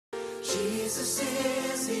Jesus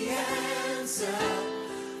is the answer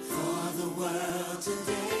for the world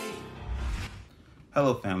today.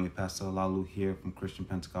 Hello family, Pastor Olaolu here from Christian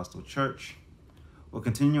Pentecostal Church. We'll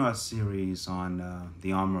continue our series on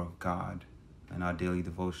the armor of God and our daily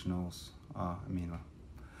devotionals.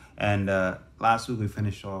 Last week we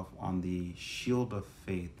finished off on the shield of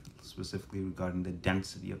faith, specifically regarding the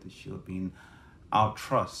density of the shield, being our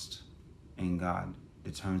trust in God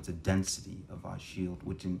determines the density of our shield,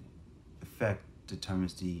 which in effect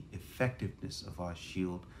determines the effectiveness of our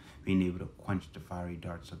shield, being able to quench the fiery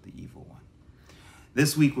darts of the evil one.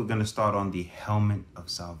 This week we're going to start on the helmet of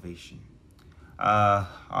salvation.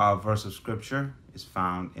 Our verse of scripture is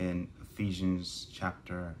found in Ephesians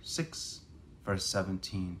chapter 6, verse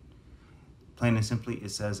 17. Plain and simply, it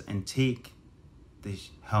says, "And take the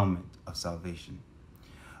helmet of salvation."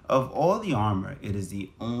 Of all the armor, it is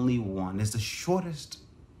the only one. It's the shortest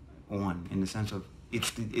one in the sense of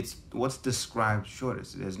it's what's described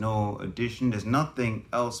shortest. There's no addition. There's nothing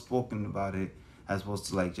else spoken about it as opposed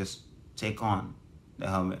to like just take on the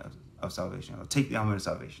helmet of salvation, or take the helmet of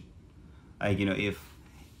salvation. Like,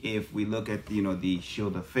 if we look at the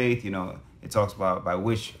shield of faith, it talks about by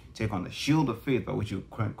which take on the shield of faith, by which you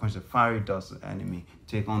quench the fiery darts of the enemy.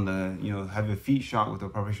 Take on the have your feet shod with the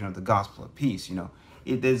preparation of the gospel of peace.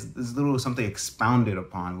 There's little something expounded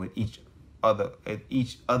upon with each other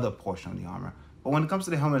portion of the armor. But when it comes to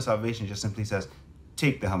the helmet of salvation, it just simply says,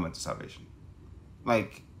 take the helmet of salvation.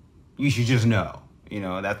 Like, you should just know.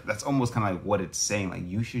 That's almost kind of like what it's saying. Like,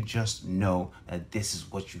 you should just know that this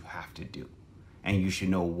is what you have to do. And you should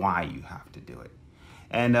know why you have to do it.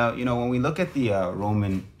 And, when we look at the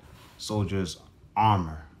Roman soldiers'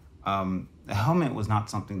 armor, the helmet was not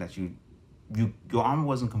something that your armor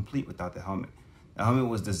wasn't complete without the helmet. The helmet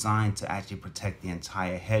was designed to actually protect the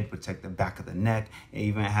entire head, protect the back of the neck. It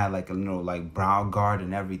even had like a brow guard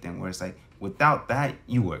and everything, where it's like without that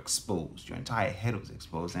you were exposed. Your entire head was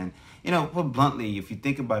exposed. And put bluntly, if you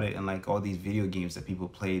think about it, in like all these video games that people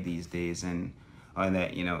play these days and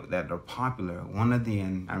that are popular, one of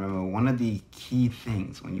the key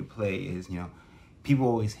things when you play is people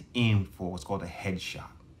always aim for what's called a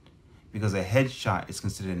headshot, because a headshot is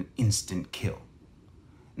considered an instant kill.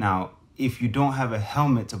 Now, if you don't have a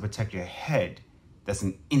helmet to protect your head, that's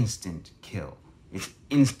an instant kill. It's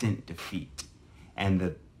instant defeat. And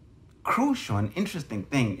the crucial and interesting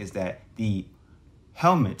thing is that the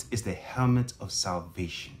helmet is the helmet of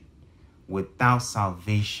salvation. Without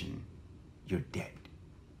salvation, you're dead.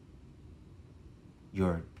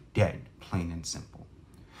 You're dead, plain and simple.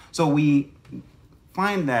 So we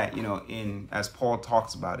find that, as Paul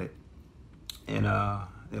talks about it in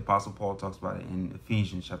the Apostle Paul talks about it in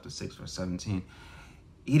Ephesians chapter 6, verse 17.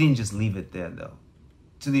 He didn't just leave it there, though.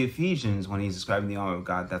 To the Ephesians, when he's describing the armor of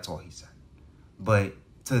God, that's all he said. But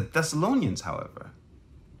to the Thessalonians, however,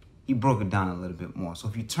 he broke it down a little bit more. So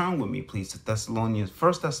if you turn with me, please, to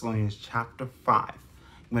 1 Thessalonians chapter 5. I'm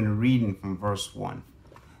going to read from verse 1.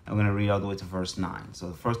 I'm going to read all the way to verse 9. So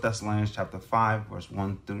 1 Thessalonians chapter 5, verse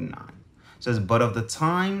 1 through 9. It says, "But of the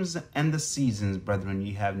times and the seasons, brethren,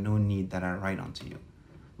 ye have no need that I write unto you."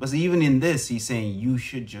 But even in this, he's saying you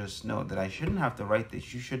should just know that I shouldn't have to write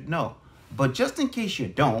this. You should know. But just in case you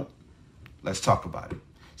don't, let's talk about it.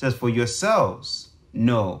 It says, For yourselves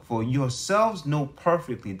know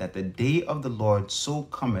perfectly that the day of the Lord so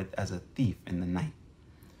cometh as a thief in the night.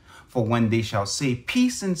 For when they shall say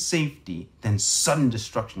peace and safety, then sudden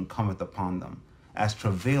destruction cometh upon them, as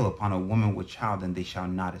travail upon a woman with child, and they shall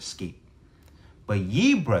not escape. But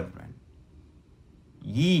ye, brethren,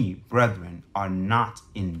 are not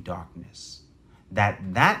in darkness,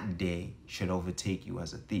 that day should overtake you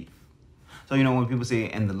as a thief. So, when people say,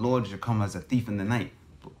 and the Lord shall come as a thief in the night.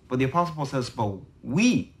 But the Apostle Paul says, but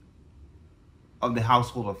we of the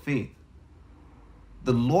household of faith,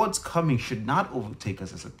 the Lord's coming should not overtake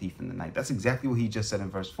us as a thief in the night. That's exactly what he just said in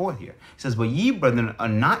verse 4 here. He says, but ye, brethren, are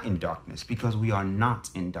not in darkness, because we are not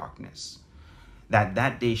in darkness,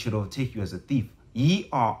 that day should overtake you as a thief. Ye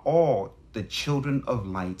are all the children of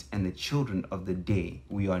light and the children of the day.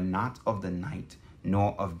 We are not of the night,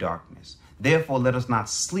 nor of darkness. Therefore, let us not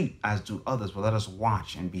sleep as do others, but let us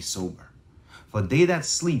watch and be sober. For they that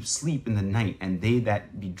sleep, sleep in the night, and they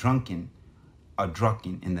that be drunken are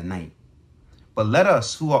drunken in the night. But let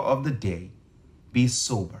us who are of the day be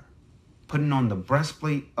sober, putting on the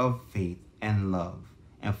breastplate of faith and love,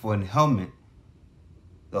 and for an helmet,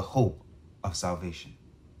 the hope of salvation.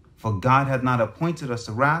 For God hath not appointed us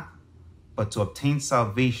to wrath, but to obtain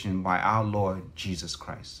salvation by our Lord Jesus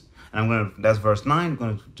Christ. And that's verse 9. I'm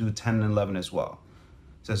going to do 10 and 11 as well.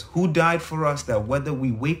 It says, who died for us, that whether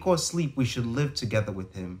we wake or sleep, we should live together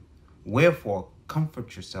with him. Wherefore,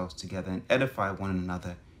 comfort yourselves together and edify one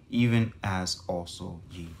another, even as also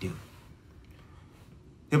ye do.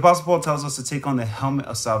 The Apostle Paul tells us to take on the helmet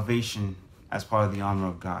of salvation as part of the armor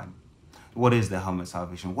of God. What is the helmet of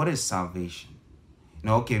salvation? What is salvation?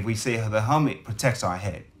 Okay, if we say the helmet protects our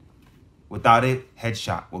head. Without it,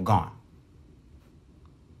 headshot, we're gone.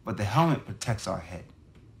 But the helmet protects our head.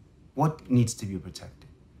 What needs to be protected?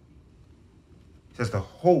 It says the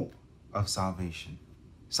hope of salvation.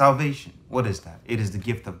 Salvation, what is that? It is the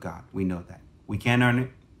gift of God. We know that. We can't earn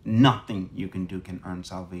it. Nothing you can do can earn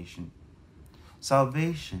salvation.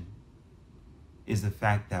 Salvation is the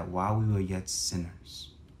fact that while we were yet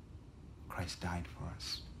sinners, Christ died for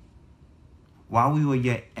us. While we were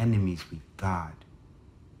yet enemies with God,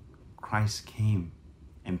 Christ came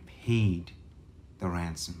and paid the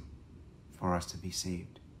ransom for us to be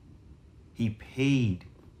saved. He paid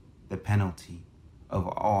the penalty of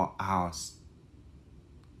all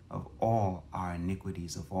our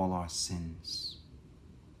iniquities, of all our sins,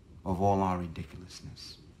 of all our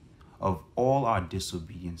ridiculousness, of all our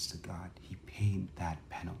disobedience to God. He paid that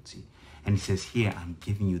penalty. And he says, here, I'm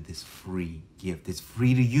giving you this free gift. It's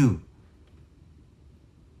free to you.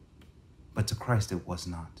 But to Christ, it was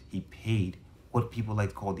not. He paid what people like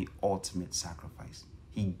to call the ultimate sacrifice.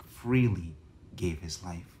 He freely gave his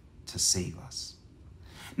life to save us.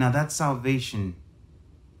 Now, that salvation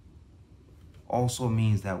also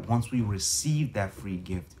means that once we receive that free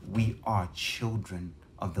gift, we are children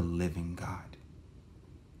of the living God.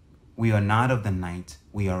 We are not of the night,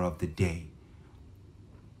 we are of the day.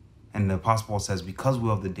 And the Apostle Paul says, because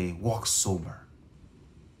we're of the day, walk sober.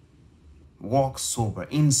 Walk sober,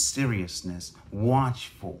 in seriousness,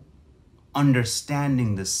 watchful,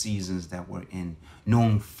 understanding the seasons that we're in,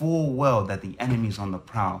 knowing full well that the enemy's on the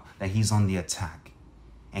prowl, that he's on the attack,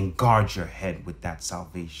 and guard your head with that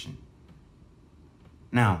salvation.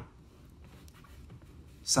 Now,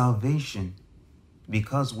 salvation,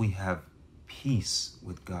 because we have peace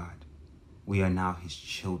with God, we are now his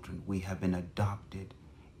children. We have been adopted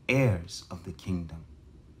heirs of the kingdom.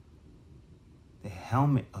 The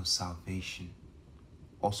helmet of salvation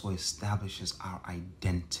also establishes our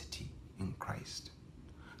identity in Christ.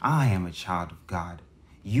 I am a child of God.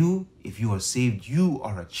 You, if you are saved, you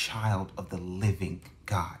are a child of the living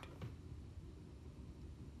God.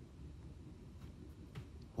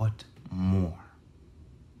 What more?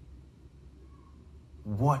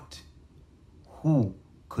 Who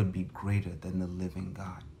could be greater than the living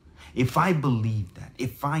God? If I believe that,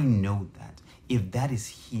 if I know that, if that is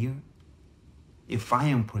here, if I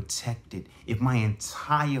am protected, if my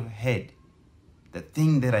entire head,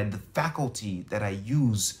 the faculty that I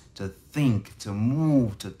use to think, to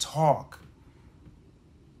move, to talk,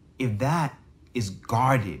 if that is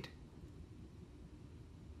guarded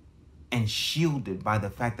and shielded by the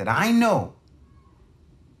fact that I know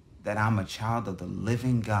that I'm a child of the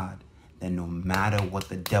living God, then no matter what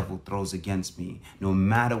the devil throws against me, no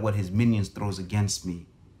matter what his minions throws against me,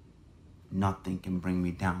 nothing can bring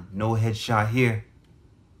me down. No headshot here.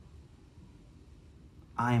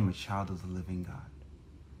 I am a child of the living God.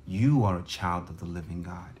 You are a child of the living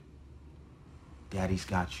God. Daddy's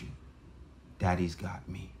got you. Daddy's got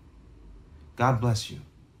me. God bless you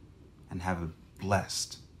and have a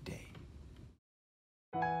blessed